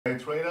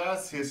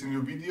Traders, here's a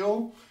new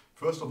video.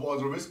 First of all,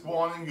 the risk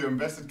warning: your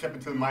invested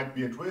capital might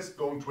be at risk.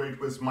 Don't trade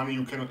with money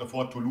you cannot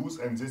afford to lose,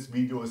 and this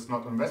video is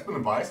not investment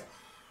advice.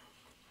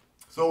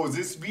 So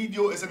this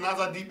video is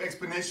another deep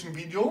explanation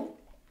video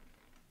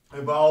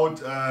about,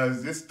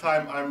 this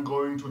time I'm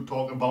going to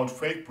talk about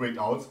fake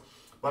breakouts.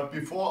 But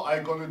before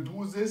I'm gonna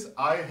do this,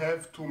 I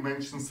have to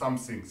mention some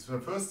things. The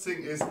first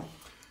thing is,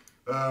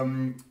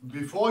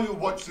 before you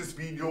watch this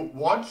video,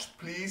 watch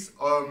please,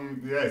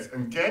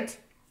 and get,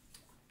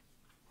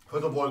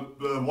 first of all,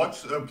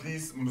 watch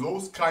please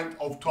those kind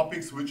of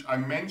topics which I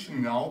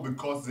mention now,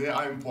 because they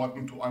are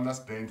important to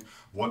understand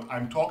what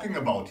I'm talking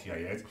about here,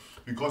 yes?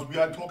 Because we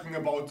are talking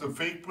about the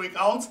fake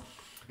breakouts,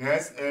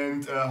 yes,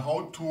 and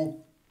how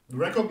to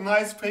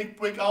recognize fake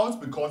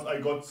breakouts, because I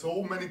got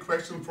so many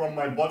questions from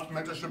my BOTT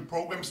mentorship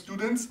program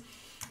students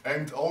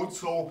and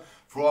also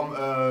from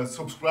a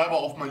subscriber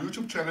of my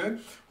YouTube channel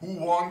who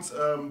wants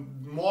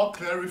more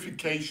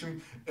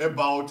clarification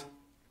about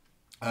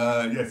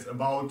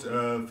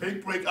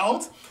fake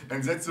breakouts,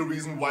 and that's the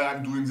reason why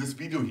I'm doing this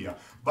video here.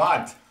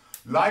 But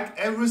like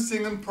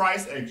everything in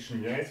price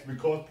action, yes,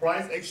 because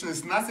price action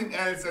is nothing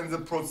else than the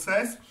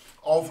process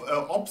of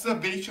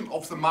observation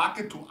of the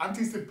market to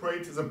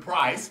anticipate the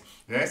price,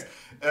 yes,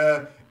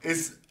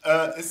 is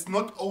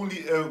not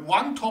only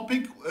one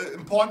topic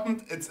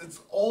important,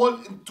 it's all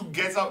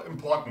together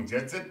important.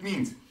 Yes, that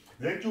means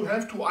that you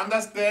have to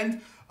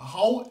understand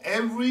how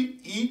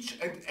each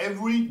and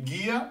every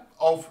gear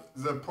of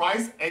the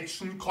price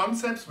action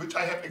concepts, which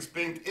I have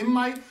explained in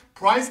my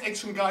price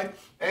action guide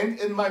and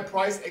in my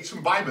price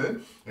action Bible,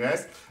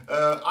 yes,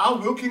 are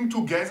working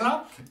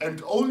together,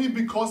 and only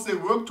because they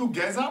work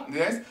together,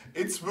 yes,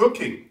 it's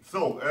working.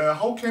 So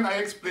how can I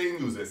explain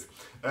you this?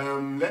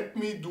 Let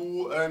me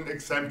do an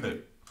example.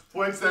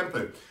 For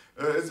example,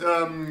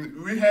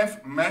 we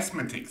have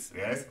mathematics,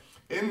 yes.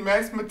 In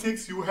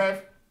mathematics you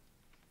have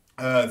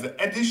the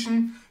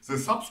addition, the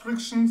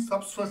subtraction,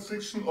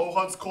 or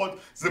how it's called,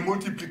 the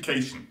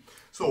multiplication.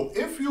 So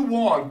if you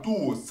want to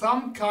do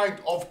some kind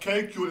of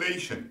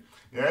calculation,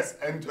 yes,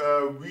 and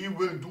we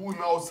will do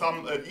now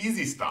some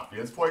easy stuff,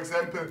 yes. For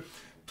example,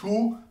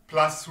 2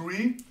 plus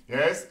 3,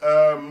 yes,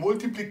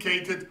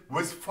 multiplied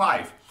with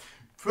 5.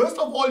 First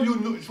of all,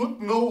 you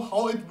should know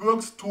how it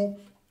works to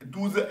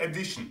do the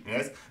addition,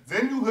 yes.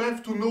 Then you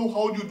have to know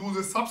how you do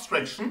the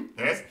subtraction,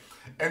 yes,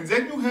 and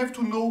then you have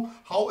to know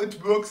how it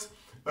works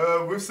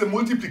with the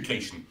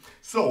multiplication.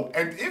 So,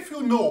 and if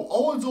you know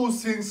all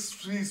those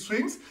three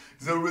things,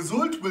 the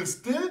result will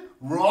still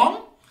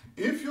wrong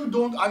if you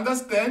don't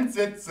understand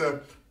that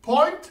the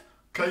point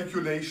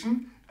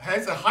calculation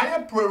has a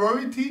higher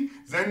priority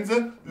than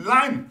the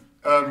line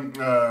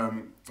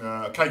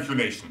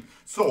calculation.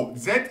 So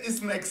that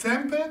is an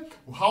example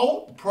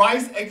how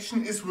price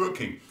action is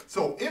working.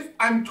 So if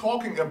I'm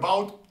talking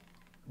about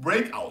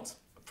breakouts,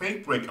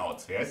 fake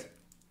breakouts, yes,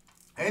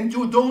 and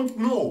you don't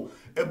know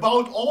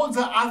about all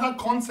the other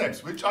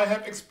concepts which I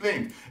have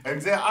explained,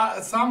 and there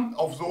are some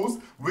of those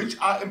which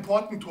are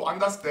important to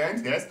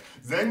understand, yes,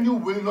 then you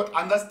will not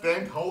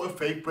understand how a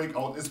fake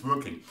breakout is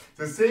working.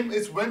 The same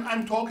is when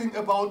I'm talking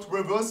about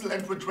reversal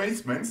and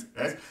retracements,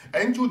 yes,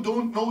 and you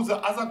don't know the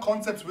other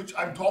concepts which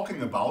I'm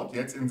talking about,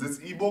 yes, in this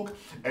ebook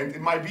and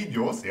in my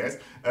videos, yes,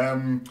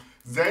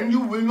 then you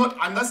will not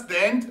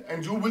understand,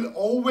 and you will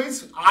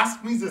always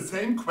ask me the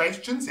same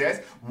questions, yes,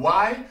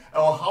 why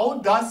or how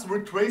does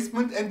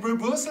retracement and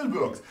reversal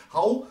works?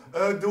 How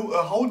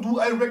do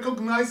I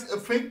recognize a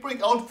fake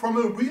breakout from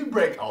a real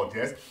breakout,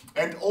 yes,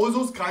 and all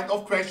those kind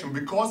of questions,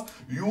 because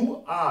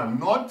you are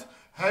not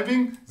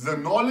having the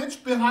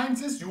knowledge behind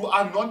this, you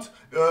are not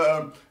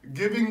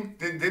giving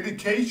the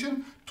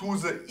dedication to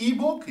the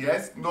ebook,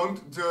 yes,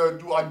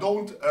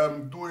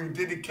 doing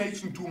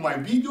dedication to my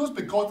videos,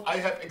 because I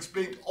have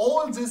explained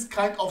all this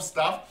kind of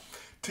stuff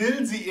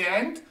till the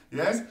end,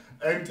 yes,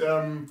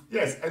 and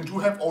yes, and you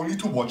have only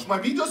to watch my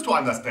videos to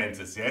understand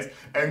this, yes,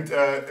 and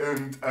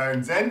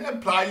then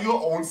apply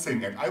your own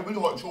thing, and I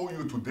will show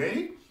you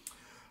today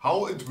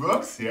how it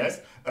works,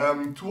 yes,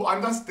 to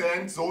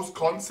understand those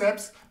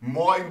concepts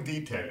more in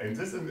detail, and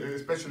this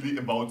is especially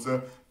about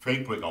the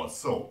fake breakouts.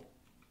 So,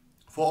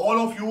 for all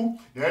of you,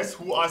 yes,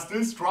 who are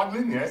still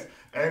struggling, yes,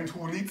 and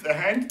who need a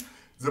hand,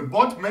 the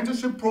BOTT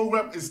mentorship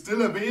program is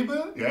still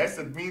available, yes,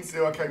 that means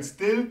you can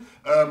still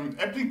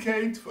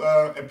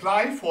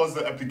apply for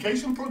the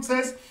application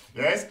process,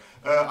 yes.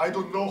 I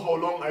don't know how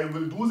long I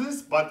will do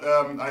this, but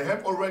I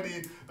have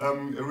already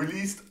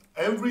released.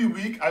 Every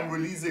week I'm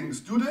releasing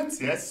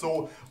students, yes,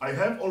 so I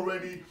have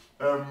already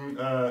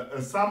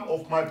some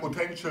of my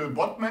potential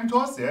BOTT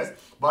mentors, yes,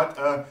 but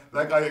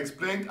like I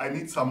explained, I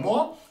need some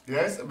more,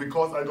 yes,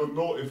 because I don't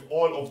know if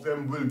all of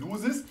them will do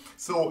this.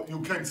 So you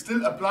can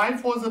still apply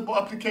for the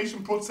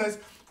application process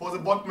for the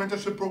BOTT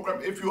mentorship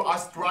program if you are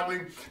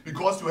struggling,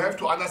 because you have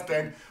to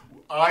understand,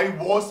 I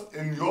was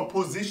in your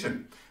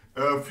position.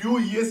 a few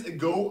years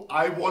ago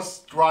I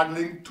was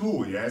struggling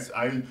too. Yes,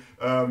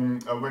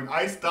 when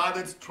I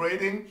started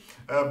trading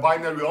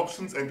binary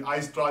options, and I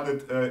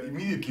started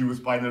immediately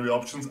with binary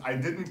options, I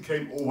didn't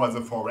came over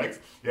the Forex.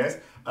 Yes,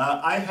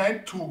 I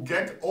had to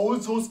get all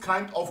those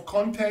kind of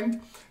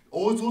content,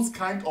 all those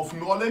kind of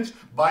knowledge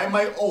by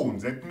my own.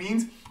 That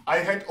means I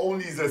had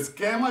only the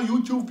scammer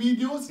YouTube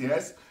videos.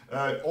 Yes,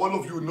 all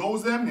of you know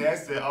them.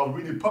 Yes, they are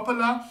really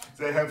popular.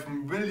 They have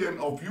millions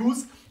of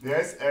views.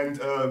 Yes, and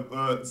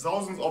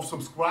thousands of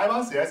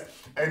subscribers. Yes,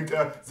 and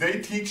they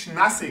teach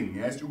nothing.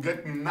 Yes, you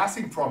get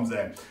nothing from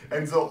them.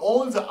 And so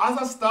all the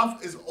other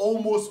stuff is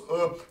almost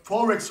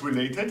Forex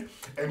related.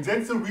 And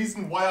that's the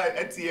reason why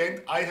at the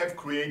end I have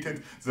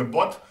created the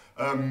BOTT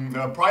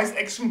price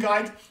action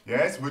guide,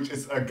 yes, which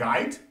is a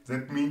guide.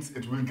 That means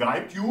it will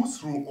guide you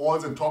through all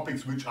the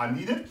topics which are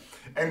needed.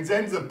 And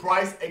then the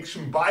price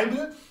action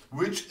Bible,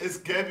 which is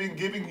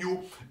giving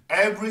you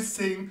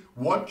everything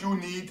what you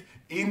need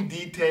in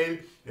detail,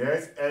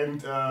 yes,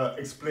 and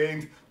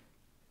explained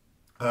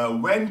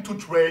when to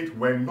trade,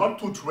 when not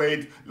to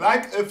trade.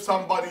 Like if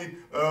somebody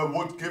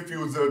would give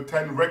you the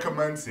 10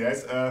 recommends,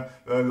 yes,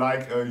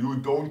 you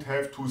don't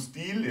have to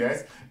steal,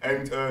 yes,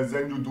 and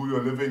then you do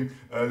your living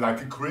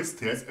like a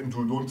Christ, yes, and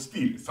you don't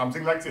steal,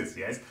 something like this,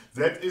 yes.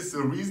 That is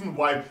the reason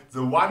why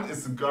the one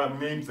is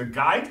named the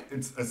guide.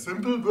 It's a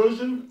simple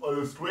version,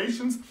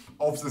 illustrations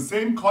of the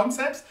same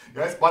concepts,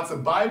 yes, but the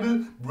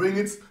Bible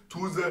brings it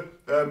to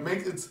the,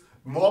 make it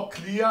more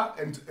clear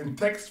and in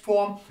text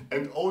form,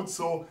 and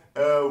also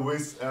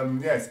with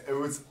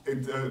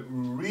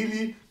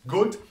really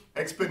good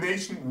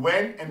explanation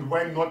when and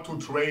when not to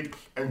trade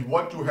and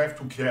what you have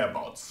to care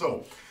about.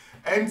 So,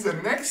 and the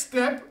next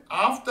step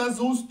after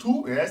those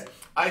two, yes,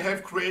 I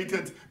have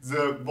created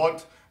the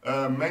BOTT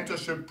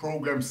mentorship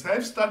program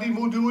self-study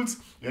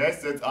modules,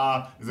 yes, that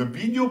are the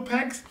video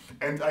packs,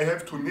 and I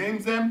have to name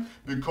them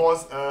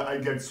because I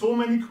get so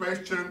many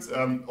questions,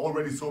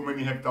 already so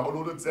many have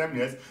downloaded them,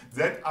 yes,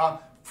 that are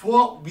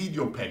 4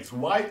 video packs.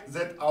 Why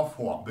that are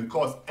 4?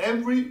 Because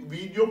every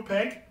video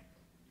pack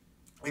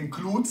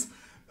includes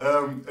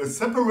a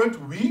separate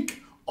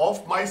week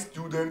of my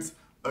students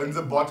in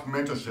the BOTT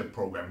mentorship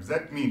program.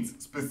 That means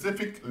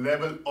specific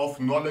level of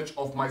knowledge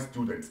of my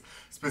students,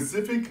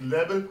 specific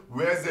level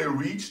where they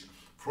reached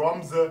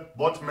from the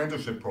BOTT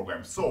mentorship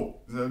program.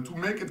 So to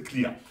make it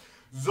clear,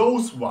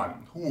 those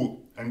one who,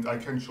 and I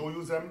can show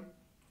you them,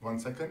 1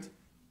 second.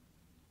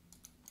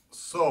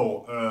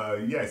 So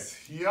yes,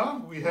 here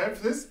we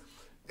have this.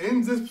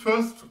 In this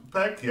first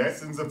pack,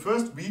 yes, in the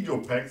first video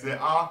pack, there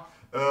are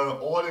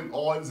all in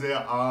all there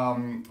are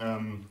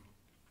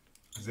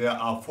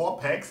 4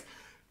 packs.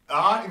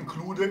 Are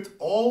included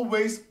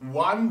always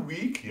 1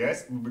 week,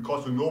 yes,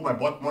 because you know my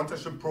BOTT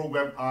mentorship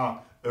program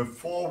are a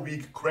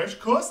 4-week crash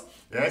course,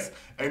 yes,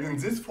 and in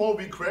this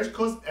 4-week crash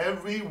course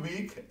every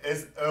week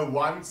is a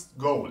one's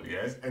goal,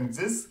 yes, and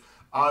this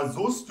are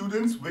those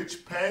students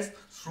which pass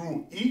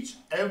through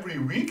every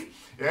week,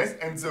 yes,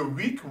 and the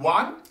week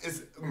 1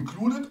 is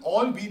included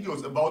all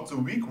videos about the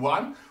week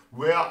 1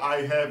 where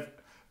I have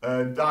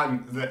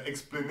done the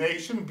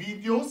explanation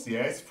videos,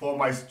 yes, for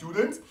my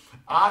students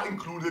are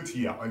included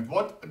here. And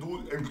what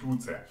do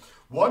include there?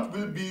 What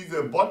will be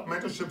the BOTT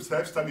mentorship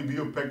self-study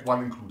video pack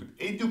 1 included?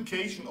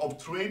 Education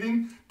of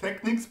trading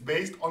techniques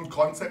based on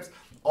concepts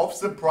of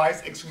the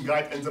price action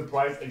guide and the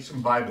price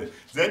action Bible.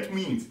 That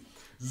means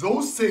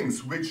those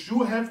things which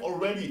you have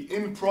already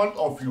in front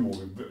of you,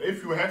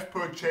 if you have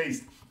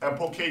purchased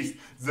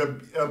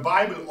the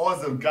Bible or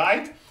the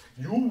guide,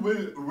 you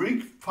will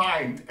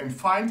find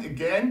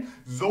again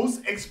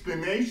those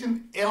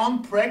explanation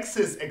on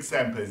praxis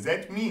examples.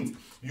 That means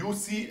you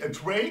see a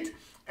trade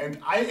and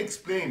I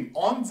explain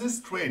on this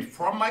trade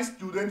from my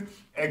student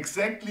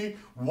exactly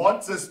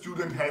what the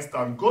student has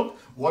done good,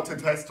 what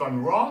it has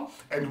done wrong,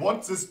 and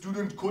what the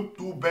student could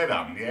do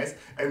better, yes?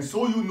 And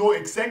so you know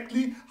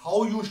exactly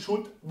how you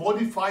should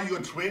modify your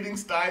trading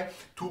style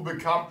to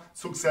become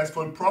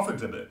successful,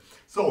 profitable.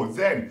 So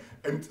then,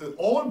 and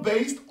all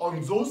based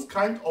on those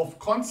kind of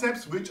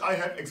concepts which I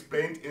have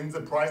explained in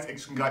the price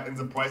action guide and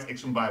the price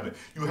action Bible.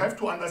 You have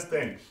to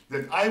understand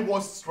that I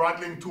was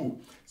struggling too.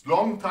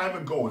 Long time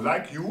ago,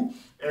 like you,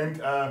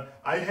 and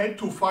I had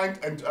to find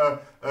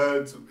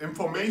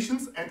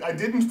informations, and I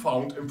didn't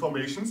found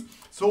informations,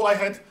 so I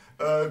had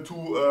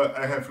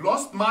I have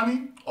lost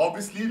money,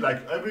 obviously,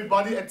 like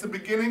everybody at the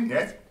beginning,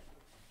 yes,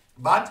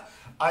 but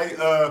I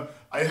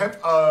have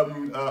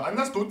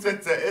understood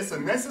that there is a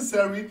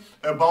necessary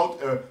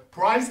about a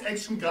price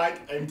action guide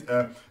and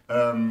the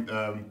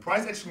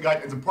price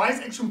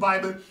action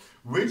Bible,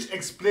 which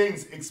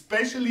explains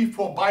especially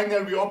for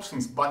binary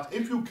options. But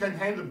if you can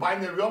handle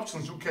binary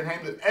options, you can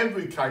handle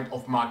every kind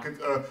of market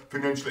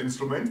financial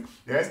instrument,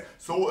 yes.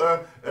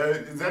 So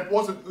that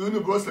was a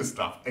universal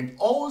stuff, and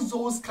all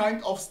those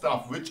kind of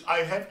stuff which I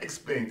have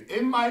explained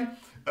in my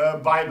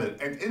Bible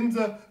and in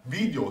the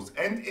videos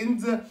and in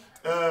the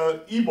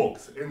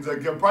ebooks, in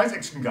the price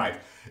action guide,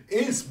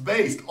 is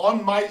based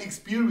on my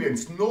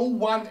experience. No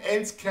one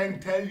else can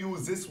tell you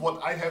this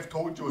what I have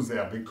told you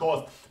there,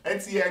 because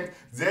at the end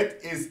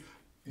that is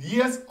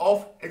years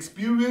of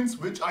experience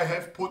which I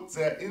have put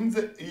there in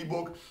the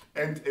ebook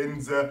and in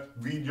the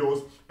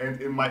videos and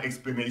in my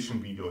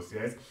explanation videos,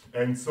 yes.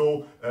 And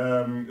so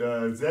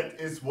that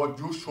is what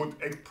you should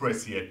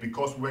appreciate,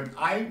 because when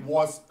I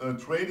was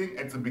trading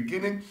at the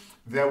beginning,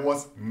 there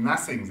was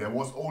nothing. There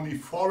was only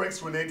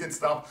Forex related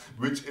stuff,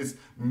 which is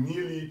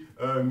nearly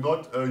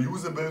not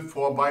usable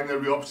for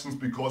binary options,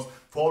 because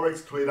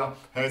Forex trader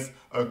has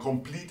a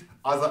complete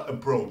other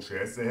approach.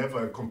 Yes, they have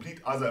a complete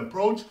other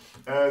approach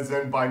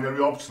than binary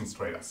options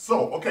traders.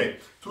 So, okay,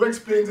 to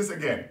explain this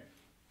again.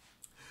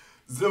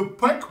 The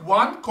pack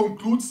 1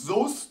 concludes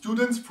those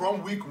students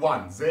from week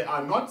 1. They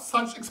are not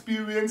such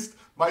experienced,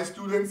 my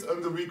students,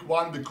 in the week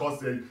 1, because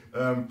they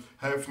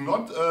have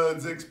not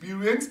the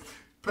experience.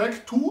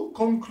 Pack 2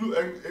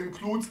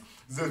 includes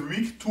the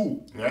week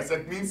 2. Yes,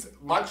 that means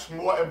much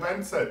more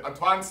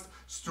advanced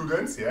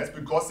students, yes,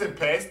 because they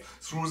passed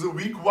through the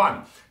week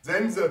 1.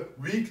 Then the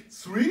week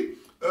 3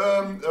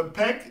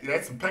 pack,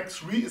 yes, pack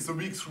 3 is the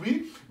week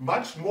 3,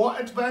 much more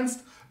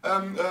advanced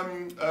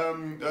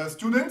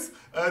students,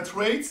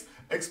 trades,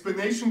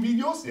 explanation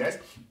videos, yes.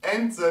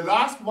 And the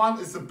last one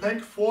is the pack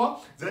 4,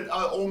 that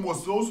are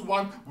almost those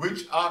ones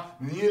which are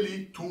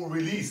nearly to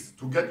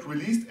get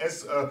released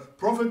as a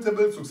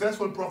profitable,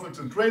 successful,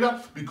 profitable trader,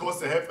 because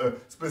they have a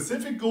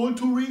specific goal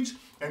to reach,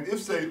 and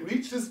if they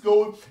reach this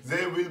goal,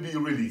 they will be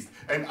released.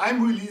 And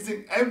I'm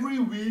releasing every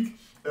week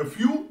a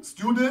few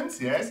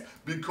students, yes,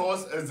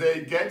 because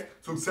they get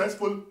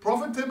successful,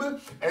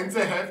 profitable, and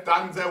they have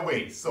done their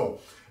way.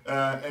 So,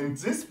 and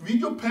this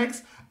video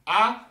packs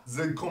are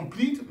the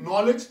complete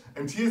knowledge,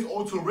 and here is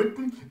also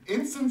written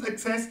instant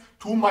access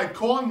to my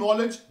core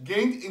knowledge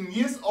gained in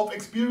years of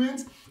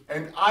experience,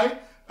 and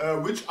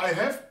which I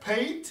have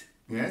paid,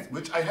 yes,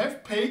 which I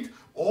have paid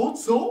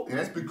also,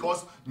 yes,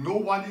 because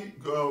nobody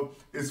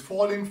is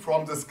falling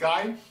from the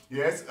sky,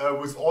 yes,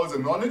 with all the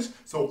knowledge.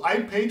 So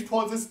I paid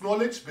for this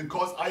knowledge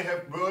because I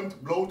have blown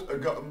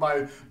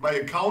my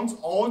accounts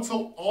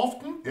also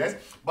often, yes.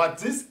 But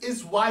this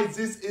is why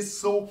this is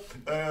so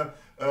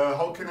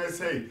how can I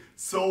say,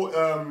 so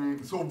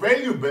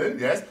valuable,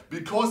 yes,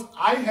 because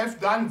I have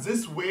done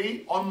this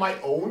way on my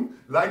own,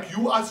 like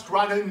you are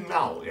struggling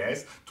now,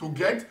 yes, to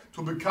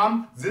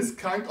become this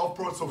kind of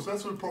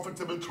successful,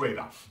 profitable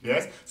trader,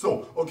 yes.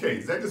 So,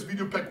 okay, that is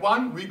video pack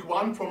 1, week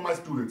 1 from my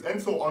students,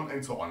 and so on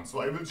and so on.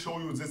 So I will show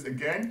you this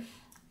again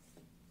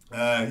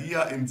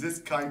here in this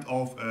kind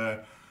of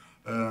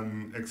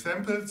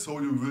example,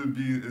 so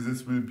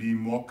this will be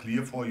more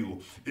clear for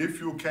you. If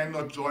you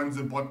cannot join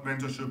the BOTT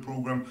mentorship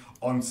program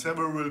on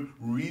several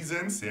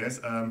reasons, yes,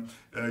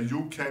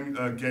 you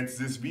can get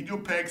these video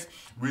packs,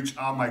 which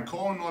are my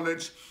core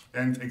knowledge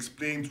and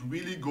explained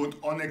really good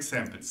on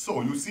examples.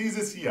 So you see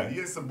this here.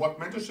 Here's the BOTT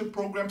mentorship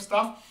program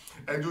stuff,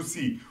 and you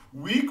see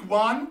week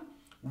 1,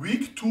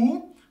 week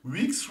 2,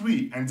 week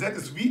 3, and that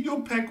is video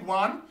pack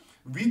 1,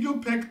 video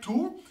pack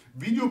 2,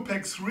 video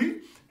pack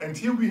 3, and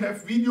here we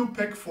have video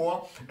pack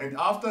 4, and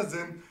after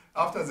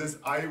this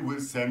I will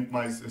send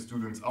my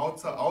students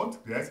out,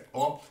 yes,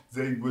 or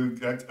they will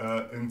get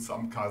in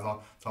some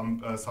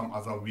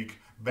other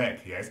week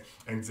back, yes.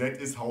 And that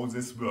is how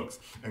this works,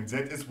 and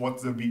that is what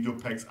the video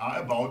packs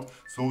are about,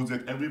 so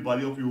that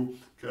everybody of you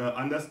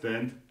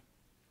understand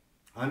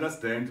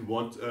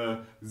what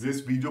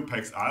this video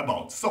packs are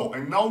about. So,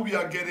 and now we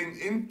are getting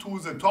into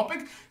the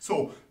topic.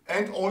 So,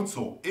 and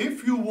also,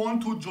 if you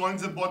want to join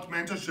the BOTT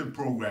mentorship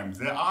program,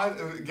 there are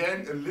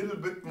again a little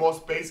bit more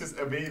spaces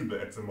available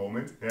at the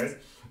moment, yes.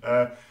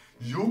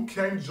 You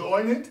can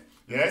join it,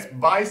 yes,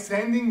 by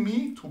sending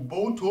me to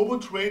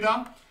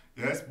boturbotrader,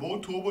 yes,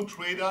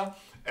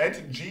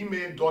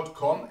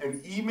 boturbotrader@gmail.com,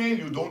 an email.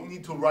 You don't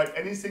need to write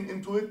anything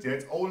into it,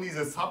 yes, only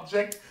the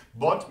subject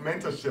BOTT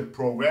mentorship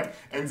program,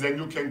 and then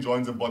you can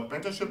join the BOTT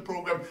mentorship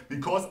program,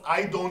 because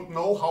I don't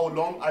know how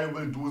long I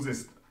will do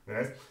this,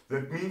 yes.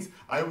 That means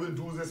I will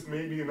do this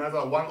maybe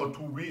another 1 or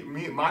 2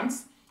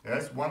 months,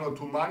 yes, 1 or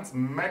 2 months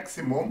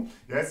maximum,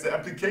 yes. The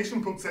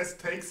application process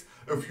takes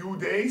a few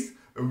days,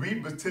 a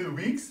week till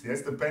weeks,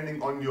 yes,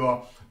 depending on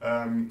your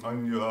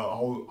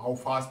how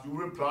fast you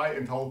reply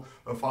and how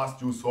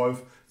fast you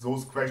solve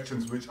those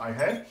questions which I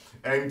have.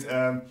 And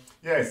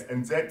yes,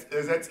 and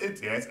that's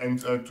it, yes.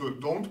 And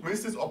don't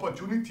miss this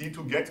opportunity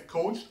to get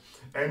coached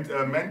and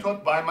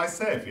mentored by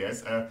myself,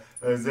 yes.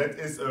 That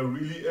is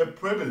really a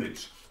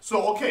privilege.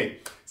 So,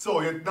 okay, so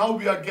now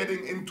we are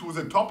getting into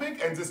the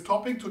topic, and this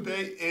topic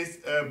today is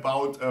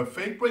about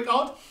fake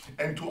breakout.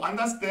 And to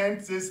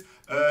understand this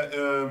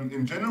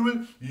in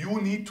general, you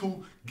need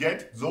to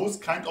get those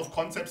kind of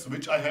concepts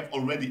which I have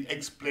already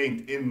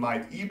explained in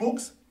my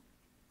ebooks,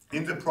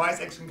 in the price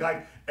action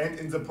guide, and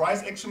in the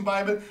price action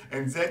Bible,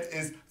 and that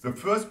is the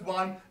first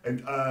one.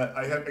 And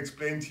I have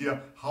explained here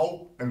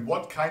how and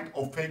what kind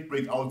of fake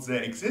breakouts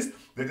there exist.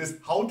 That is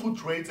how to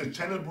trade the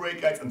channel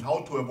breakouts and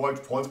how to avoid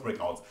false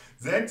breakouts.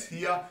 That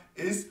here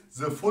is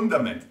the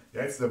fundament.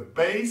 That's the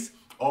base,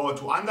 or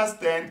to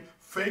understand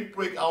fake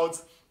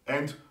breakouts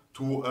and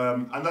to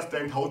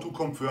understand how to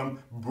confirm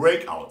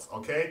breakouts.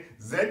 Okay,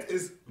 that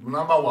is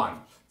number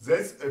 1.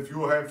 this, if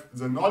you have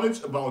the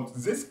knowledge about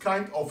this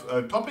kind of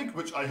topic,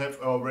 which I have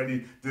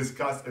already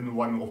discussed in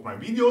one of my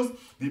videos,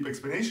 deep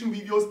explanation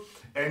videos,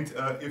 and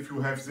if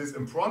you have this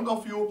in front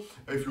of you,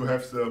 if you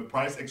have the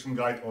price action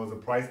guide or the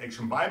price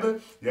action Bible,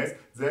 yes,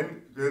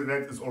 then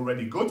that is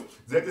already good.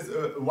 That is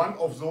one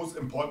of those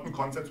important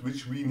concepts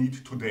which we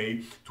need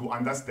today to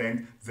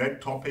understand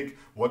that topic,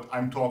 what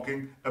I'm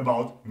talking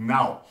about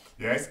now.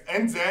 Yes,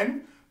 and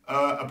then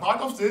a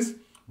part of this,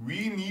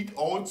 we need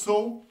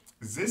also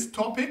these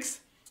topics,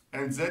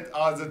 and that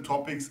are the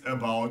topics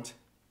about,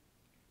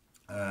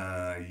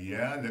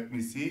 let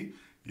me see.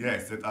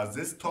 Yes, that are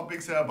these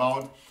topics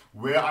about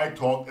where I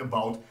talk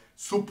about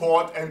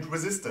support and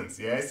resistance.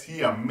 Yes,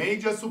 here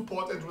major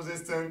support and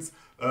resistance,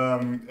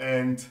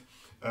 yes,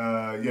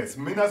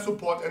 minor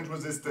support and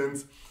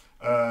resistance.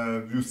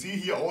 You see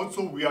here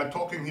also we are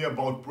talking here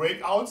about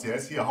breakouts.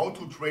 Yes, here how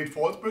to trade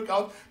false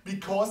breakout,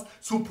 because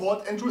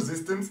support and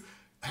resistance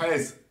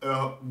has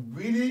a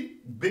really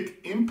big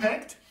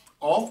impact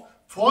of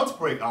false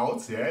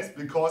breakouts. Yes,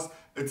 because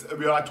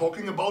we are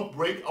talking about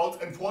breakouts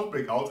and false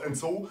breakouts, and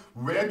so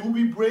where do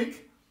we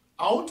break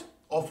out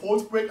or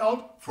false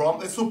breakout?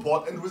 From a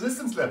support and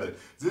resistance level.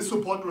 This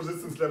support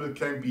resistance level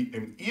can be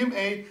an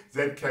EMA,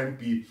 that can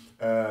be,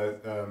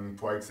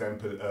 for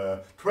example,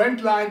 a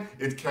trend line,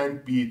 it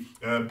can be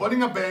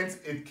Bollinger Bands,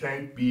 it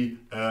can be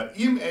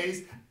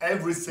EMAs,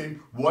 everything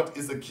what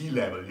is a key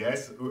level.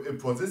 Yes,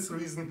 for this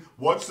reason,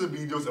 watch the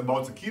videos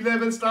about the key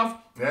level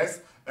stuff. Yes,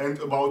 and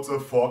about the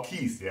 4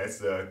 keys. Yes,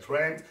 the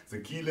trend, the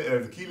key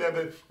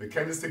level, the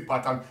candlestick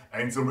pattern,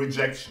 and the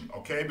rejection.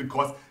 Okay,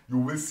 because you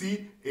will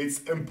see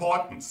it's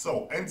important.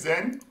 So, and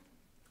then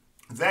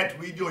that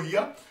video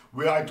here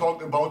where I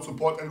talked about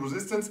support and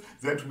resistance,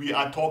 that we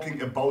are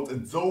talking about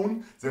a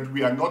zone, that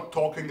we are not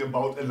talking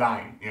about a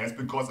line. Yes,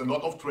 because a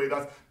lot of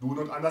traders do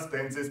not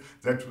understand this,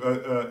 that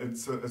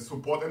it's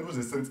support and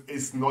resistance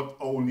is not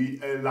only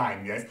a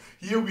line. Yes,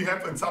 here we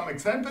have in some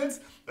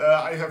examples,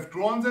 I have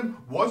drawn them.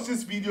 Watch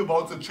this video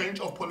about the change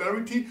of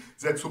polarity,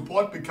 that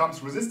support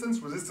becomes resistance,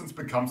 resistance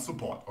becomes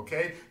support.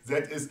 Okay,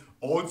 that is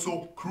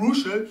also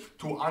crucial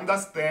to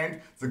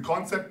understand the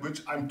concept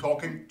which I'm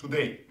talking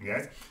today.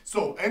 Yes,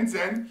 so and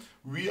then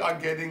we are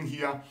getting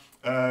here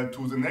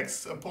to the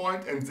next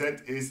point, and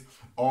that is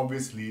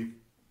obviously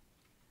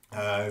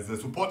the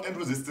support and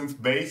resistance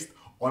based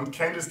on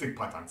candlestick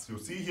patterns. You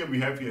see here we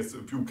have here a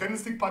few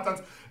candlestick patterns,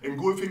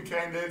 engulfing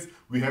candles,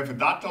 we have a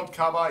dark cloud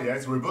cover,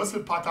 yes,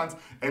 reversal patterns,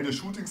 and a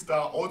shooting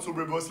star, also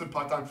reversal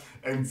pattern,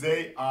 and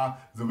they are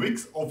the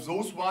wicks of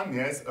those one.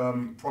 Yes,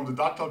 from the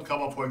dark cloud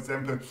cover, for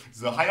example,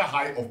 the higher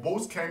high of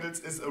both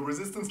candles is a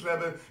resistance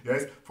level.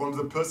 Yes, from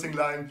the piercing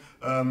line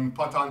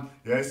pattern,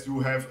 yes, you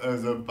have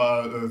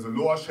the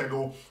lower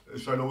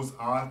shallows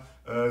are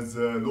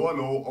the lower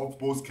low of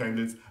both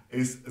candles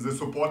is the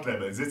support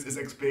level. This is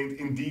explained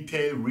in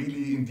detail,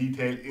 really in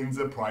detail, in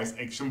the price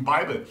action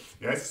Bible.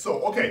 Yes,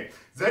 so okay,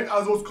 that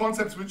are those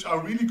concepts which are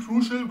really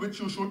crucial,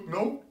 which you should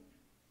know.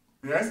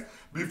 Yes,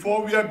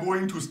 before we are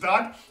going to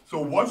start.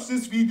 So watch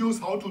these videos,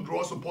 how to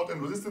draw support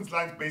and resistance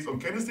lines based on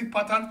candlestick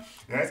pattern.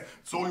 Yes,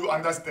 so you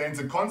understand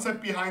the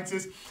concept behind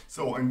this.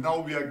 So, and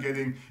now we are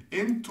getting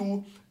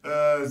into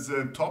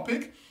the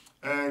topic,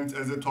 and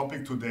the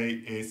topic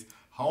today is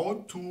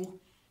how to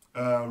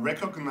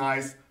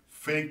recognize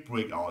fake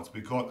breakouts,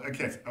 because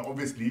okay,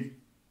 obviously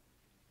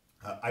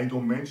I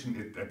don't mention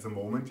it at the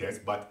moment, yes,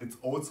 but it's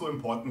also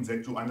important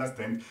that you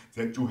understand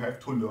that you have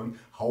to learn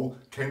how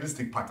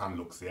candlestick pattern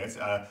looks. Yes,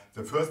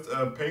 the first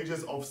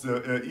pages of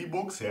the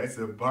ebooks, yes,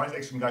 the price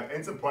action guide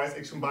and the price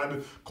action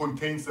Bible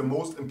contains the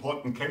most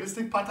important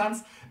candlestick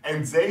patterns,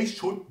 and they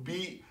should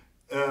be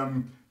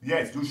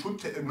yes, you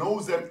should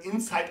know them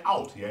inside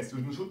out. Yes,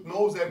 you should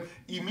know them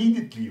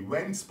immediately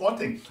when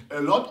spotting.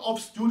 A lot of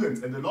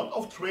students and a lot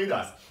of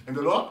traders and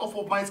a lot of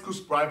my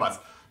subscribers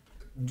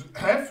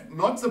have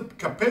not the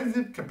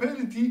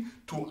capacity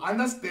to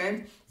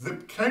understand the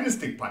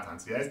candlestick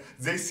patterns. Yes,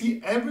 they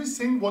see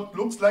everything what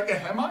looks like a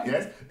hammer,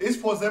 yes, is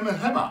for them a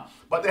hammer,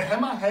 but a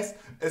hammer has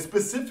a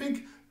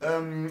specific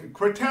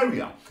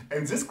criteria,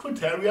 and these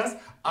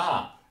criteria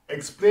are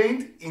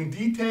explained in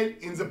detail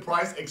in the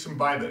price action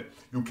Bible.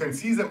 You can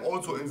see them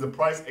also in the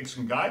price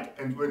action guide,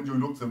 and when you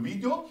look the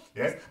video,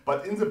 yes,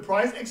 but in the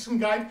price action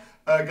guide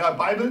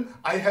Bible,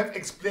 I have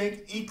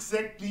explained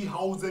exactly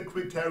how the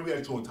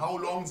criteria should, how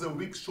long the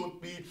wick should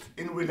be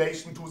in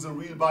relation to the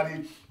real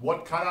body,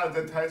 what color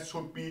that has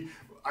should be,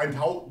 and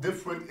how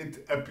different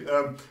it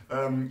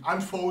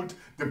unfolds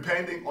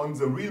depending on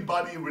the real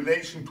body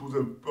relation to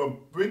the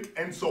brick,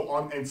 and so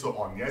on and so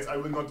on. Yes, I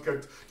will not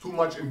get too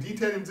much in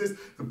detail in this.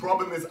 The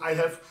problem is I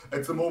have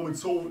at the moment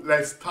so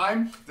less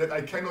time that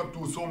I cannot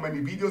do so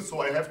many videos, so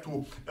I have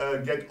to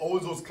get all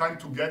those kind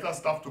together,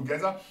 stuff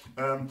together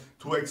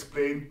to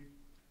explain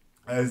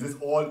this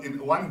all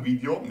in one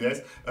video,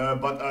 yes,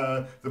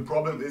 but the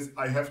problem is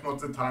I have not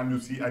the time. You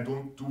see, I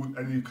don't do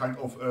any kind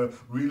of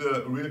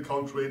real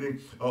account trading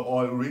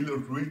or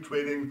real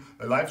trading,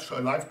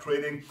 live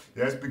trading,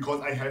 yes,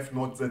 because I have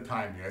not the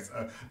time, yes.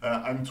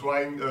 I'm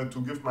trying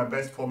to give my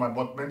best for my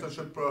BOTT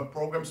mentorship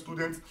program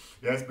students,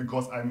 yes,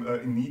 because I'm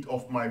in need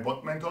of my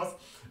BOTT mentors,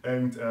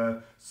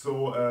 and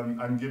so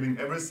I'm giving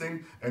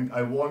everything, and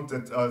I want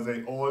that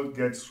they all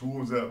get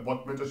through the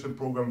BOTT mentorship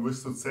program with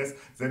success,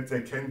 that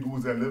they can do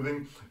their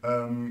living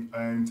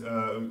and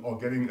or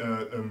getting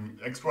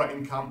extra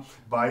income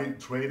by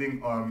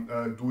trading,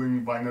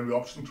 doing binary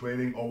option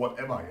trading or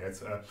whatever.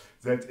 Yes,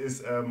 that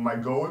is my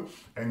goal,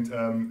 and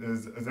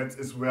that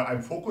is where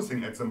I'm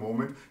focusing at the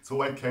moment.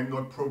 So I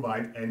cannot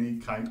provide any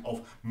kind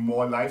of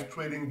more live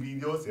trading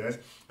videos, yes,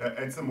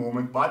 at the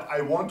moment. But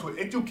I want to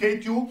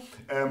educate you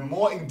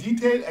more in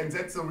detail, and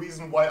that's the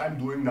reason why I'm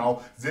doing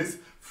now this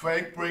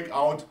fake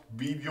breakout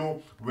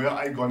video, where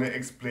I'm gonna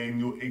explain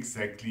you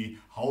exactly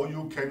how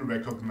you can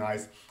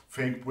recognize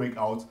fake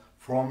breakouts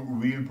from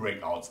real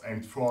breakouts,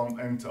 and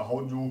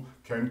how you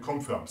can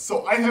confirm.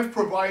 So I have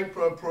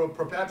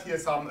prepared here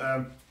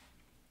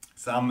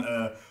some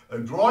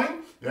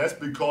drawing, yes,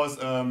 because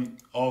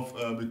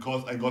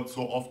because I got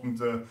so often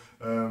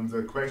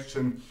the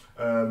question,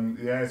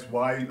 yes,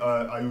 why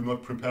are you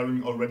not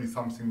preparing already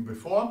something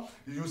before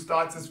you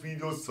start this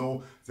video,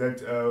 so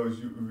that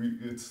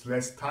it's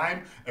less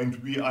time and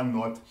we are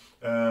not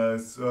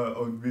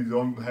we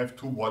don't have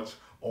to watch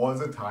all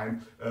the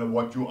time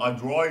what you are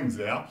drawing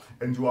there.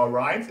 And you are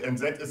right, and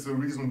that is the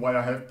reason why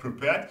I have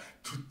prepared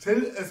to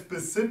tell a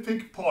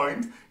specific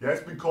point,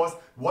 yes, because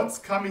what's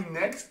coming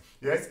next,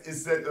 yes,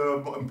 is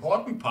the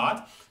important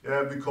part,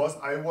 because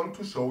I want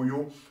to show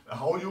you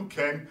how you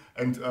can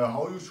and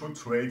how you should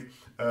trade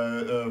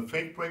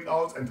fake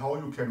breakouts, and how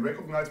you can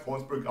recognize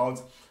false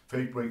breakouts,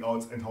 fake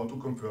breakouts, and how to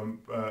confirm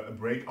a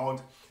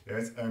breakout,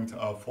 yes, and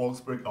false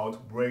breakout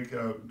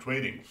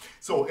trading.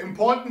 So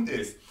important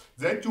is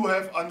that you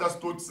have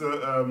understood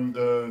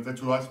that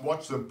you have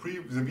watched the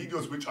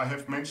videos which I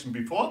have mentioned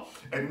before,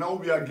 and now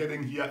we are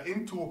getting here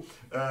into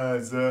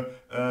the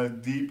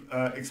deep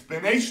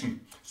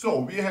explanation. So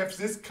we have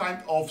this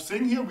kind of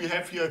thing here. We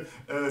have here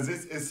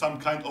this is some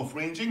kind of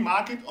ranging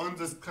market on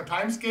this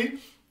time scale.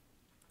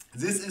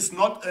 This is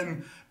not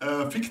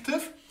a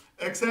fictive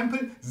example.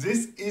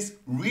 This is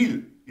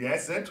real.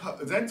 Yes, that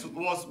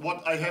was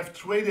what I have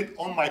traded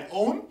on my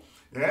own.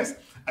 Yes,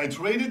 I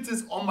traded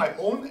this on my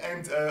own,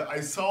 and I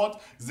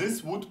thought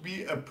this would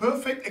be a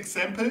perfect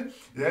example,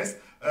 yes,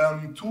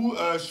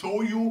 to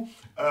show you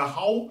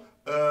how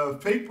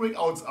fake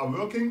breakouts are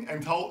working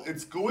and how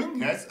it's going,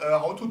 yes,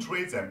 how to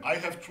trade them. I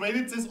have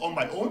traded this on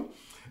my own,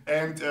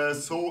 and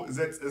so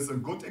that is a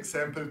good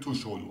example to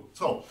show you.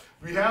 So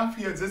we have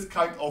here this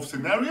kind of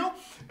scenario,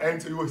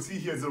 and you will see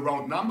here the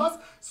round numbers.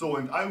 So,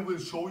 and I will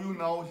show you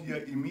now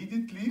here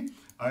immediately.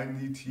 I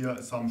need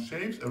here some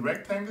shapes, a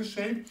rectangle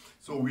shape.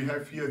 So we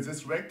have here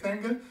this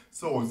rectangle.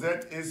 So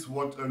that is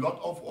what a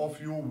lot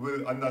of you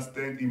will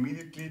understand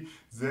immediately.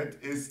 That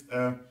is,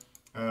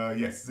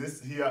 yes,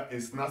 this here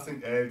is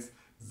nothing else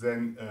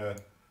than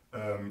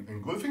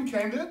engulfing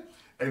candle.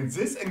 And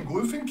this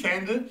engulfing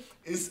candle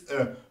is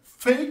a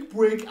fake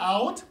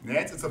breakout.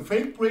 Yes, it's a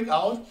fake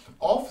breakout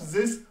of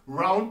this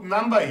round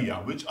number here,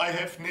 which I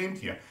have named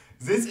here.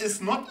 This is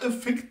not a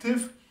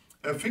fictive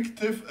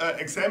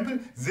example.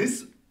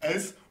 This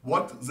is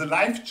what the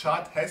live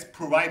chart has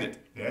provided.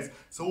 Yes,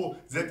 so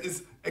that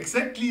is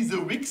exactly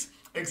the wicks.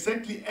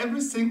 Exactly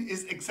everything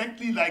is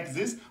exactly like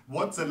this,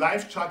 what the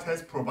live chart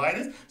has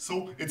provided.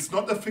 So it's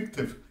not a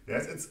fictive,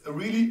 yes, it's a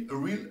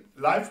real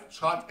live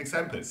chart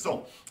example.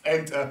 So,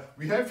 and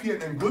we have here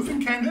an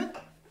engulfing candle,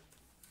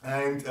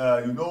 and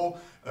you know,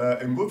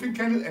 engulfing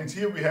candle, and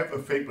here we have a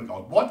fake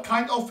breakout. What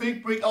kind of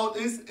fake breakout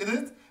is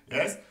it?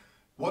 Yes,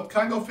 what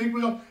kind of fake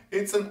breakout?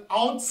 It's an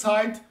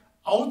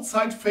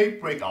outside fake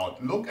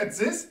breakout. Look at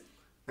this.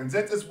 And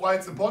that is why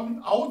it's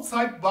important.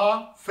 Outside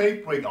bar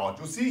fake breakout.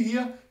 You see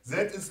here,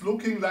 that is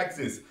looking like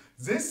this.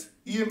 This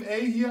EMA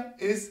here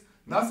is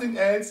nothing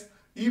else.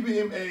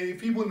 EBMA,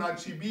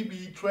 Fibonacci,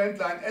 BB, trend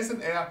line,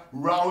 SNR,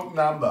 round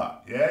number.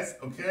 Yes,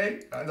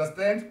 okay,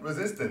 understand?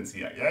 Resistance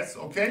here. Yes,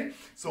 okay.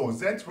 So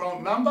that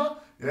round number,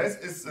 yes,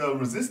 is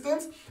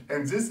resistance.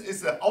 And this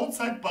is the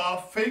outside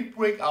bar fake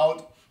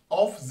breakout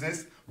of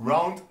this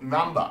round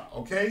number.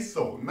 Okay,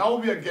 so now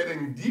we are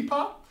getting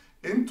deeper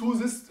into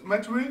this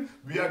material.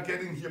 We are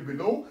getting here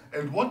below,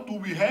 and what do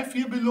we have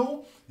here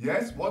below?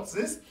 Yes, what's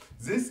this?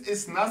 This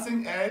is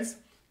nothing else.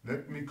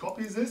 Let me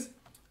copy this.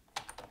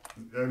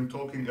 I'm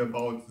talking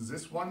about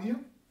this one here.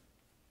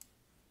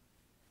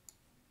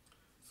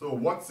 So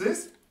what's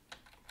this?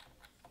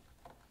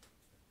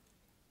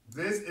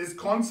 This is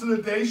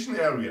consolidation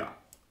area.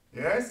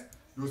 Yes,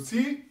 you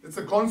see, it's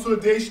a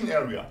consolidation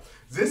area.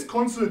 This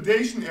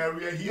consolidation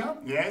area here,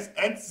 yes,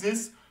 at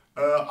this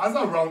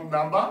other round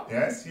number,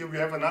 yes, here we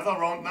have another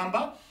round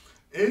number,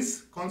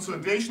 is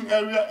consolidation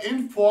area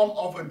in form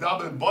of a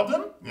double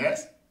bottom,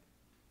 yes,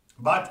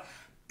 but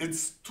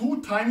it's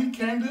two tiny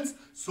candles,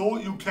 so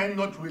you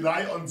cannot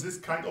rely on this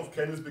kind of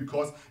candles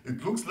because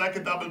it looks like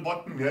a double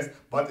bottom, yes,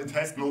 but it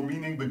has no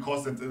meaning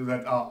because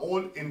that are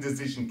all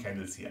indecision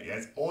candles here,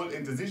 yes, all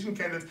indecision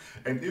candles.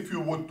 And if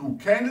you would do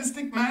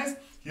candlestick math,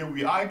 here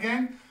we are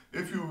again.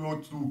 If you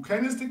would do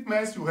candlestick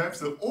math, you have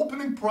the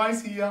opening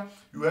price here,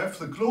 you have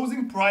the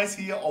closing price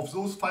here of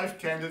those 5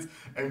 candles,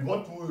 and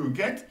what will you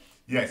get?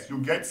 Yes, you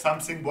get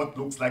something what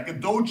looks like a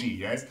doji,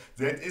 yes,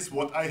 that is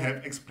what I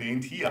have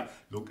explained here.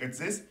 Look at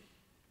this.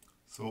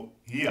 So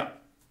here,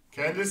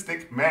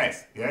 candlestick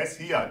math, yes,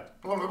 here,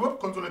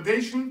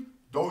 consolidation,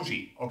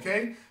 doji,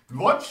 okay?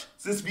 Watch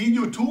this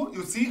video too,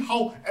 you see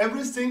how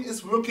everything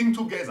is working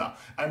together.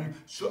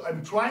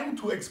 I'm trying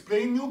to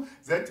explain you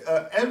that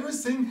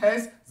everything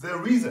has the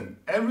reason.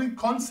 Every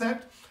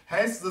concept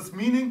has this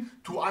meaning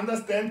to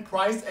understand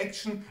price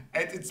action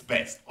at its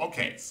best.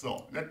 Okay,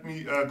 so let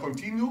me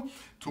continue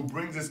to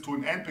bring this to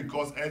an end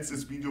because else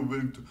this video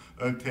will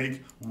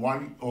take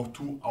 1 or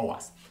 2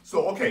 hours.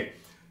 So, okay.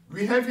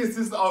 We have here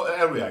this our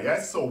area,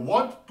 yes? So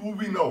what do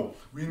we know?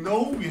 We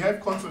know we have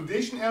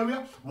consolidation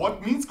area.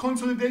 What means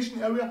consolidation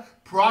area?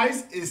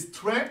 Price is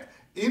trapped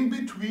in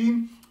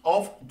between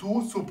of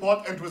 2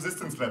 support and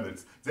resistance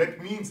levels.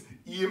 That means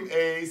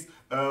EMAs,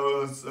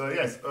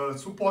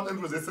 support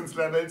and resistance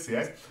levels,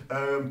 yes,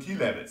 key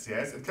levels,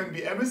 yes. It can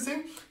be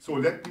everything. So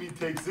let me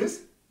take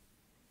this.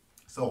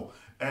 So,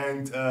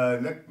 and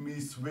let me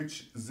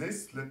switch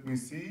this. Let me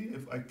see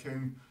if I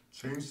can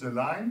change the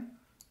line.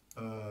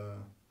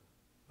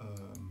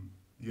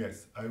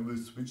 Yes, I will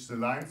switch the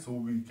line so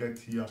we get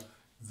here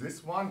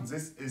this one.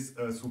 This is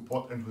a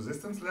support and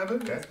resistance level,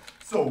 yes.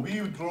 So we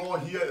draw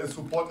here a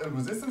support and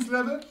resistance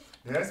level,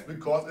 yes,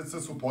 because it's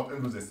a support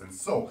and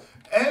resistance. So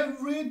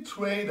every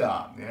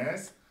trader,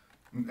 yes,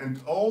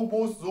 and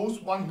almost those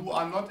one who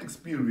are not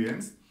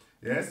experienced,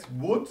 yes,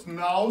 would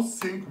now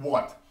think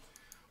what?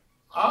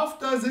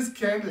 After this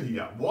candle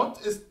here,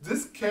 what is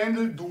this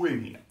candle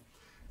doing here?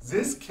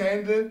 This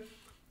candle,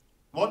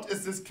 what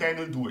is this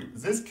candle doing?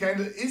 This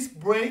candle is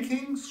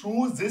breaking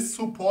through this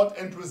support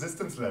and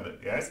resistance level,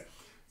 yes?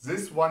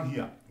 This one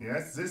here,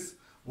 yes? This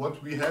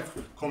what we have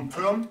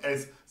confirmed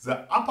as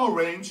the upper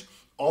range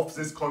of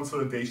this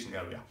consolidation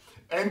area.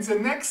 And the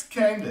next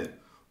candle,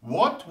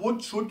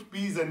 should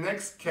be the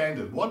next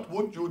candle? What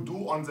would you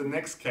do on the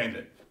next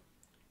candle?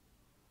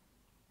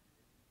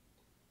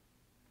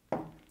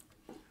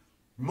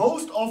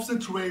 Most of the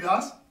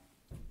traders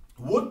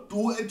would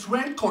do a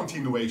trend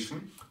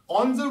continuation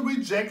on the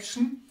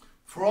rejection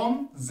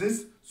from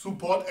this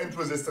support and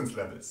resistance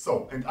levels.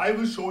 So, and I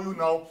will show you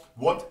now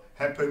what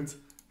happened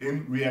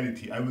in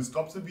reality. I will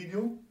stop the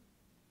video.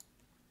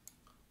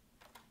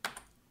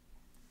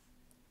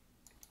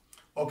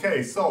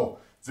 Okay, so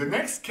the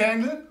next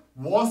candle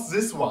was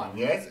this one,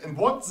 yes? And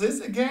what's this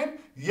again?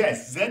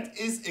 Yes, that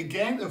is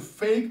again a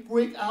fake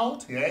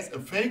breakout, yes? A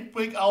fake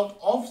breakout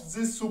of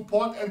this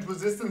support and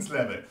resistance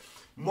level.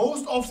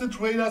 Most of the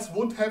traders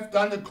would have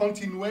done a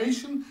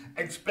continuation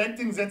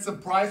expecting that the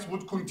price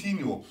would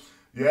continue,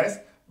 yes?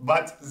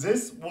 But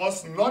this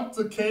was not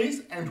the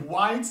case, and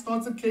why it's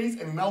not the case,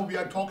 and now we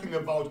are talking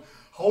about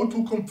how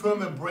to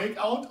confirm a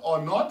breakout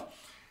or not.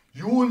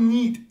 You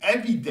need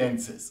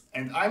evidences,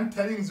 and I'm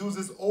telling you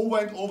this over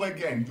and over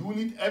again. You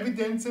need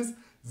evidences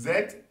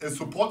that a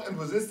support and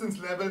resistance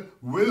level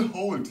will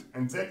hold,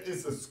 and that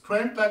is a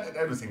trend line and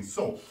everything.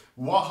 So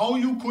how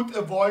you could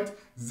avoid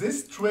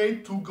this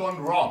trade to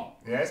gone wrong,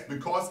 yes,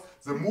 because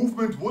the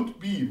movement would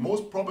be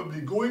most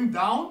probably going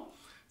down.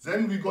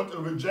 Then we got a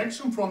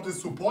rejection from the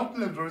support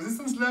and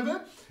resistance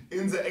level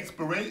in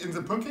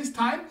the purchase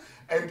time,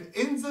 and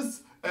in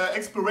this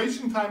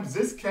expiration time,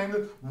 this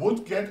candle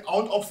would get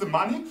out of the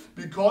money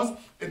because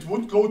it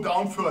would go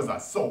down further.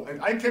 So,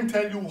 and I can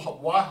tell you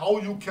how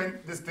you can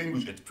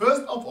distinguish it.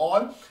 First of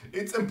all,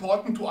 it's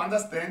important to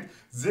understand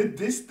the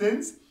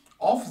distance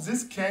of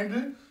this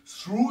candle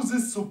through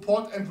this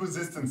support and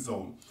resistance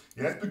zone.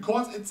 Yes,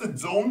 because it's a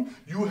zone,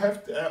 you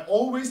have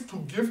always to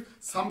give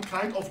some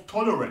kind of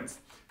tolerance.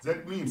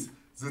 That means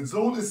the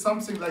zone is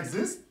something like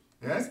this,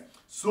 yes.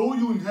 So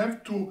you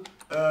have to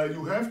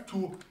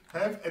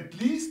have at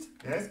least,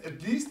 yes,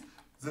 at least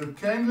the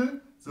candle,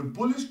 the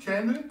bullish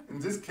candle, in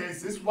this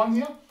case this one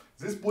here,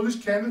 this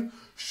bullish candle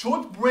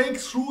should break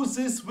through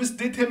this with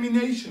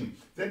determination.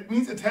 That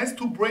means it has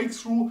to break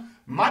through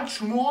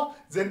much more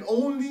than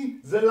only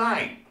the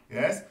line,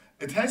 yes.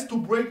 It has to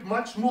break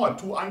much more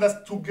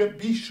to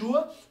be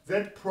sure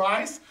that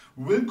price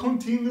will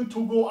continue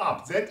to go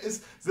up. That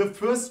is the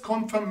first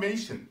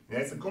confirmation.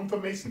 Yes, the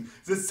confirmation.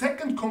 The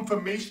second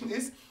confirmation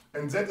is,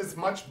 and that is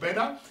much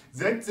better,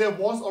 that there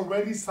was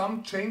already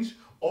some change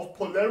of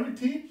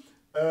polarity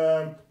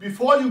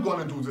before you're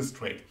gonna do this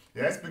trade.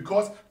 Yes,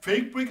 because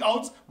fake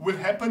breakouts will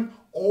happen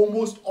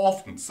almost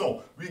often.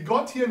 So we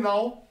got here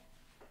now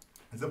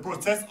the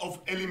process of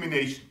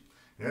elimination.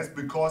 Yes,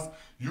 because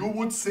you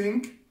would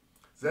think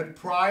that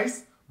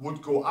price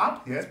would go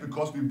up, yes,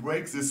 because we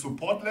break this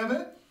support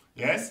level,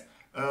 yes,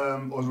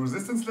 or the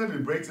resistance level,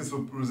 we break this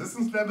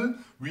resistance level.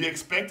 We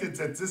expected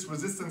that this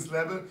resistance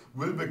level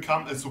will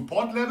become a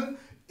support level.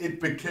 it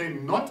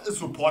became not a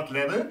support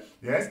level,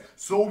 yes,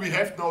 so we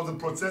have now the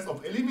process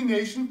of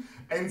elimination,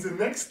 and the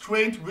next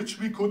trade which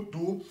we could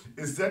do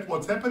is that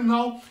what's happened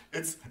now,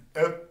 it's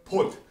a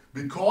put,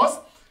 because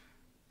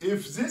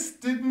if this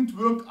didn't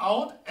work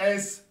out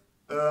as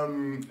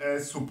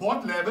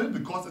support level,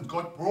 because it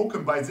got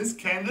broken by this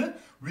candle,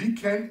 we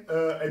can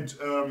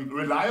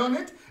rely on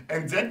it,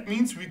 and that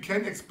means we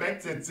can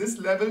expect that this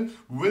level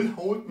will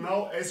hold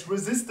now as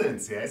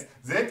resistance. Yes,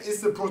 that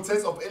is the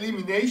process of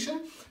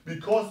elimination,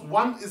 because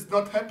one is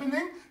not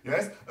happening.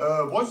 Yes,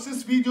 watch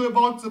this video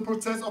about the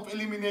process of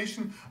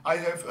elimination. I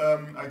have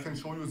I can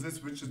show you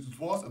this, which it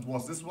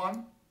was this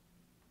one.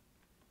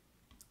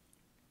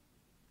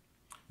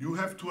 You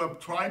have to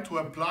try to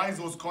apply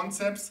those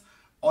concepts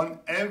on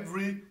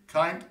every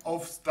kind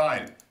of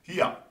style.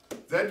 Here,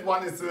 that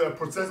one is the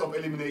process of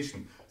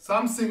elimination.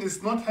 Something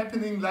is not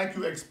happening like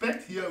you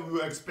expect. Here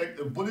you expect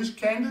a bullish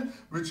candle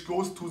which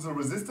goes to the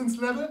resistance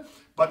level,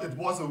 but it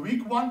was a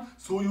weak one,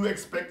 so you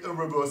expect a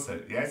reversal.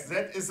 Yes,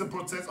 that is the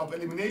process of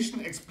elimination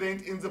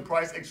explained in the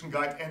price action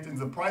guide and in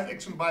the price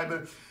action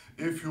Bible.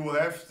 If you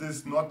have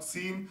this not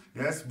seen,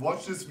 yes,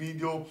 watch this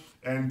video,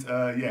 and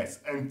yes,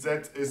 and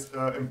that is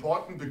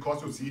important,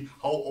 because you see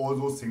how all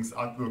those things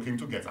are working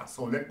together.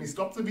 So let me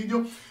stop the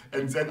video,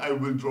 and then I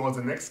will draw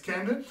the next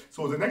candle.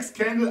 So the next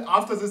candle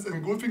after this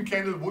engulfing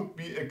candle would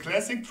be a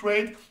classic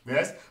trade,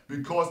 yes,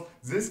 because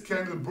this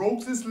candle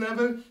broke this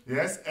level,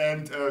 yes,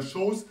 and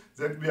shows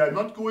that we are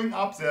not going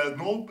up. There are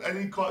no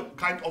any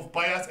kind of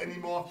buyers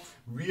anymore.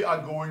 We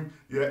are going,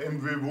 yeah,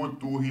 and we would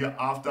do here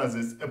after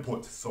this a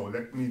put. So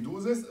let me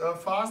do this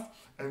fast,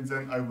 and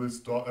then I will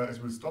stop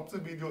the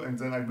video, and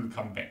then I will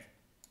come back.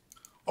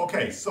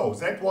 Okay, so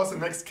that was the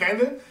next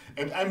candle,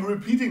 and I'm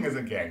repeating it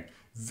again.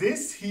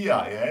 This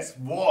here, yes,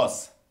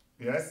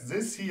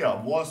 this here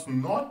was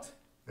not,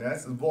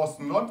 yes, it was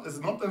not, it's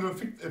not an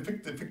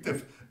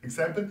fictive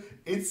example,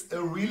 it's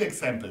a real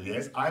example,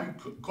 yes. I'm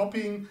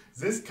copying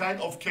this kind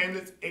of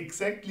candles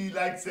exactly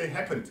like they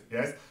happened,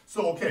 yes.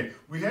 So, okay,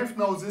 we have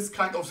now this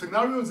kind of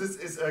scenario. This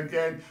is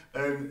again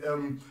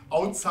an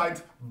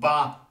outside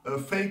bar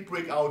fake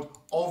breakout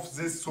of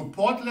this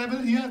support level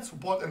here,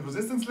 support and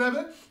resistance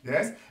level,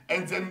 yes.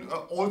 And then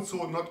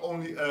also not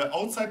only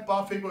outside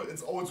bar fake, but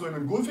it's also an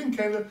engulfing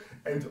candle,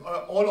 and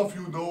all of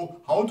you know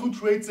how to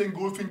trade the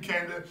engulfing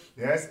candle,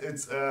 yes.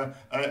 It's I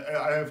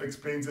have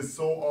explained this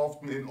so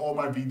often in all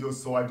my videos,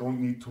 so I don't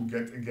need to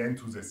get again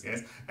to this,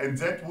 yes. And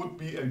that would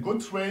be a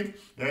good trade,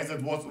 yes.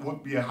 It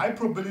would be a high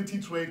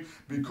probability trade,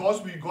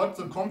 because we got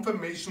the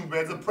confirmation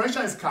where the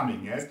pressure is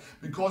coming, yes.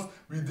 Because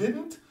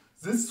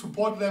this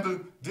support level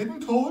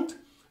didn't hold,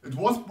 it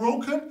was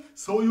broken,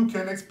 so you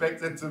can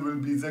expect that there will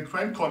be the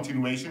trend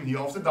continuation here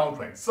of the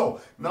downtrend.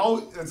 So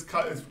now it's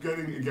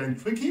getting again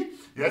tricky,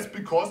 yes,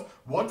 because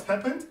what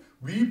happened?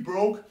 We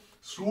broke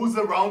through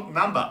the round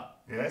number,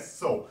 yes.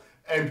 So,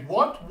 and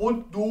what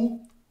would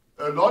do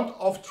a lot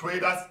of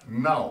traders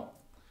now?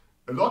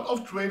 A lot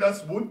of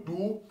traders would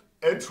do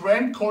a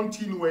trend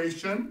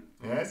continuation,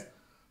 yes,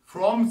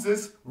 from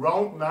this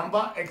round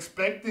number,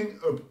 expecting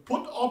a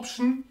put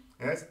option,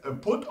 yes, a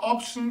put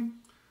option,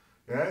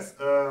 yes,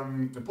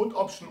 a put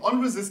option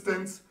on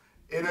resistance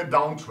in a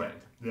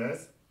downtrend,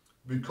 yes,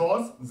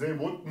 because they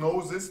would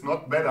know this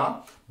not better,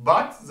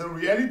 but the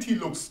reality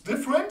looks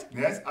different,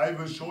 yes. I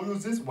will show you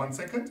this, 1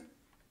 second.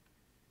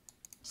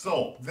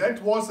 So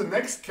that was the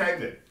next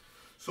candle.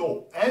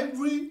 So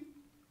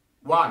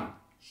everyone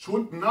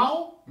should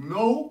now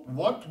know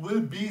what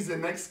will be the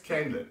next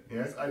candle,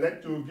 yes. I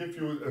like to give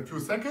you a few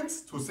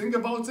seconds to think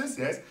about this,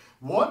 yes.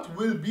 What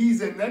will be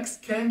the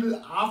next candle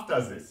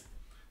after this,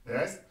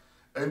 yes.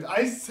 And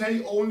I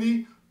say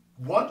only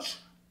watch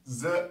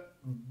the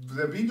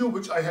video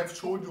which I have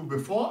showed you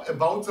before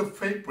about the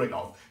fake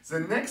breakout. The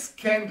next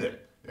candle,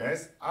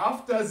 yes,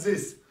 after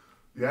this,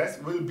 yes,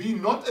 will be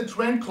not a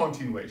trend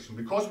continuation,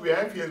 because we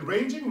have here a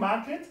ranging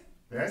market,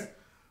 yes.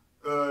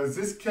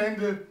 This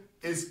candle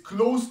is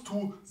close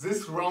to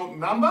this round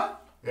number,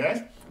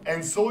 yes,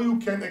 and so you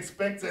can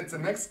expect that the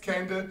next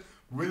candle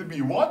will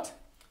be what?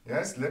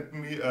 Yes, let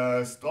me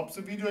stop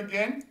the video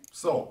again.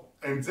 So,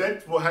 and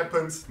that what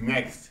happens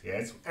next,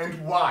 yes.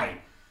 And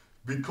why?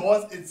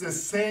 Because it's the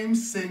same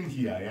thing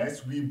here,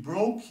 yes. We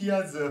broke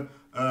here the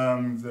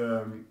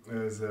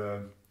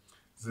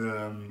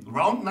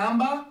round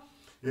number,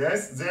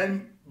 yes.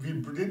 Then we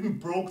didn't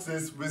broke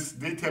this with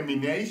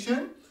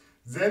determination.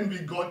 Then we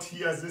got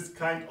here this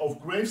kind of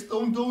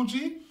gravestone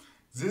doji.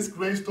 This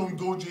gravestone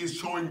doji is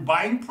showing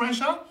buying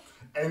pressure.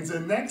 And the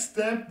next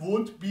step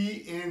would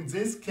be, in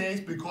this case,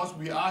 because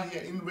we are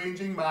here in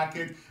ranging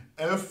market,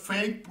 a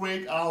fake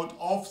breakout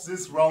of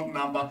this round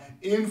number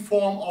in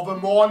form of a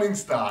morning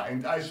star.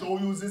 And I show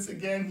you this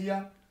again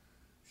here.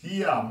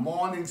 Here,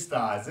 morning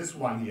star, this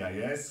one here,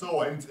 yes.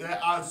 So, and there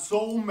are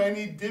so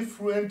many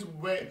different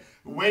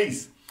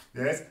ways,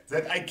 yes,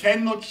 that I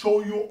cannot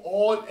show you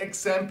all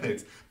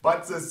examples.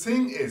 But the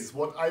thing is,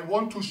 what I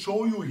want to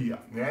show you here,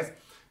 yes,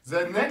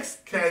 the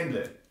next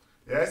candle,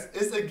 yes,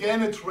 is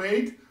again a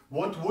trade.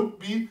 What would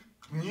be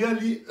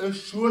nearly a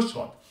sure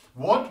shot?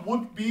 What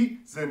would be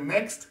the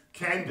next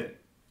candle?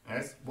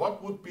 Yes,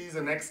 what would be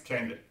the next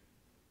candle?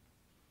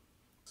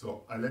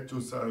 So I let you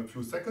a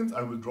few seconds,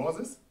 I will draw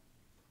this.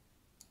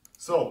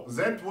 So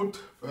that would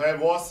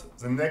was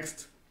the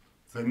next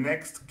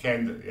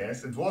candle.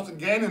 Yes, it was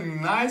again a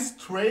nice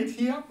trade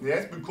here.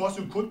 Yes, because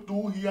you could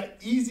do here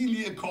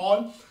easily a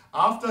call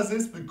after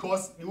this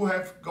because you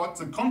have got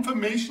the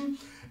confirmation.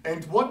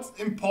 And what's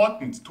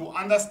important to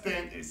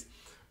understand is,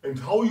 and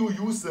how you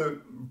use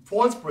the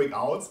false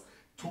breakouts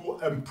to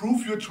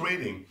improve your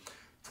trading.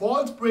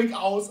 False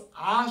breakouts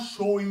are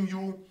showing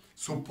you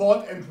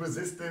support and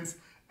resistance,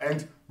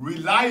 and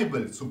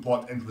reliable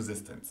support and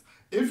resistance.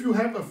 If you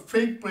have a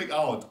fake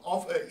breakout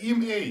of an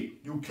EMA,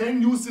 you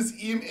can use this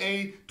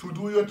EMA to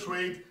do your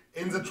trade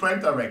in the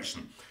trend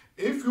direction.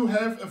 If you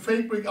have a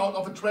fake breakout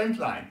of a trend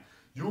line,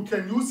 you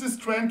can use this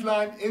trend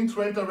line in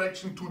trend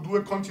direction to do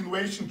a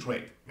continuation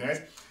trade.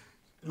 Yes,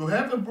 you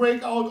have a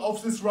breakout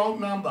of this round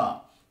number.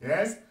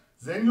 Yes,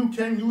 then you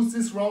can use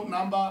this round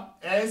number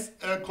as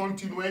a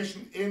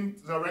continuation in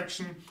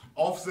direction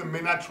of the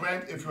minor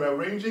trend if you are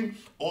ranging,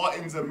 or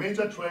in the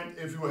major trend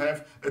if you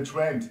have a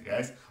trend,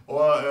 yes,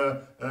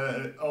 or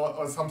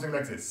something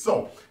like this.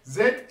 So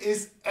that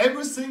is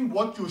everything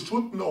what you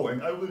should know,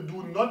 and I will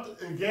do not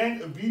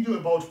again a video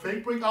about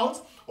fake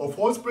breakouts or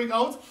false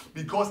breakouts,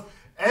 because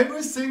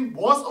everything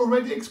was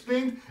already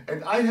explained,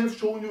 and I have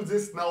shown you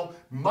this now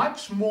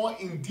much more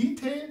in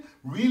detail,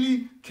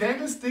 really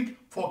candlestick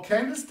for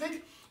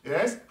candlestick.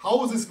 Yes,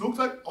 how this looks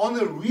like on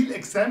a real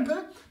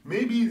example.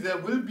 Maybe there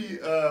will be,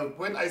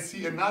 when I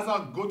see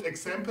another good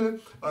example,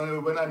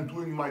 when I'm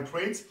doing my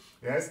trades,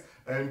 yes,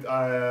 and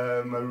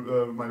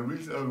my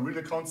real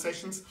account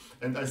sessions,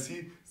 and I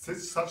see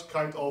such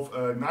kind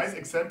of nice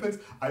examples,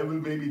 I will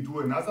maybe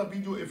do another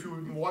video if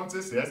you want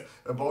this, yes,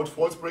 about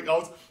false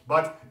breakouts.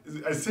 But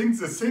I think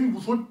the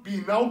thing should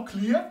be now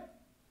clear,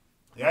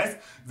 yes,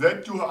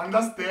 that you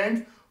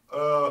understand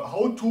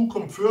how to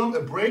confirm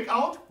a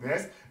breakout,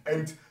 yes,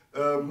 and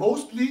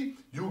mostly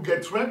you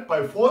get trapped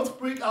by false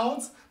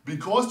breakouts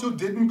because you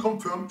didn't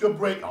confirm your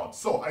breakout.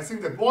 So I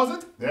think that was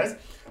it, yes.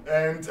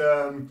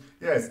 And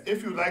yes,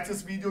 if you like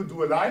this video,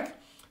 do a like.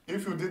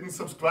 If you didn't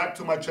subscribe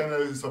to my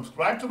channel,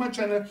 subscribe to my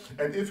channel.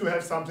 And if you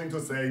have something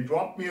to say,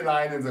 drop me a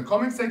line in the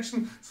comment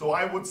section. So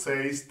I would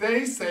say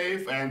stay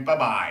safe and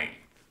bye-bye.